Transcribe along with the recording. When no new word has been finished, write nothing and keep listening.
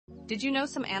Did you know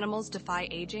some animals defy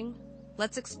aging?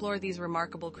 Let's explore these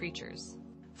remarkable creatures.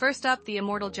 First up, the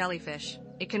immortal jellyfish.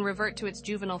 It can revert to its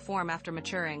juvenile form after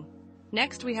maturing.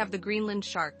 Next, we have the Greenland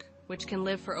shark, which can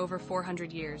live for over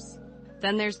 400 years.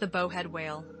 Then there's the bowhead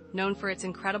whale, known for its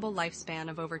incredible lifespan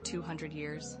of over 200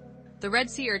 years. The red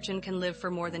sea urchin can live for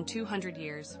more than 200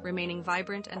 years, remaining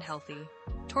vibrant and healthy.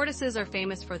 Tortoises are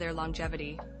famous for their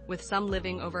longevity, with some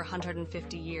living over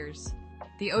 150 years.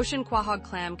 The ocean quahog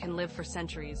clam can live for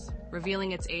centuries,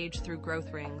 revealing its age through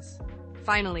growth rings.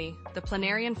 Finally, the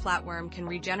planarian flatworm can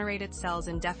regenerate its cells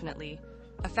indefinitely,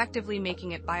 effectively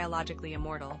making it biologically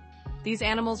immortal. These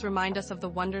animals remind us of the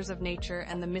wonders of nature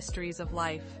and the mysteries of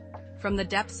life. From the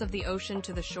depths of the ocean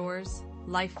to the shores,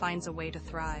 life finds a way to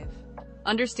thrive.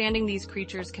 Understanding these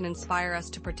creatures can inspire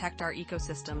us to protect our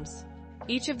ecosystems.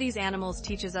 Each of these animals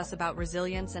teaches us about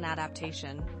resilience and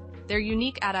adaptation. Their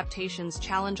unique adaptations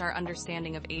challenge our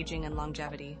understanding of aging and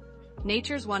longevity.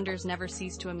 Nature's wonders never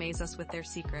cease to amaze us with their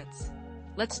secrets.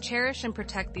 Let's cherish and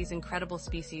protect these incredible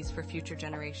species for future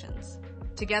generations.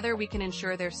 Together, we can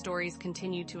ensure their stories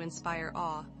continue to inspire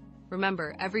awe.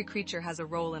 Remember, every creature has a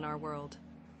role in our world.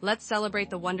 Let's celebrate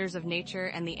the wonders of nature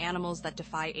and the animals that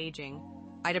defy aging.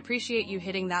 I'd appreciate you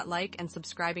hitting that like and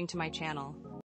subscribing to my channel.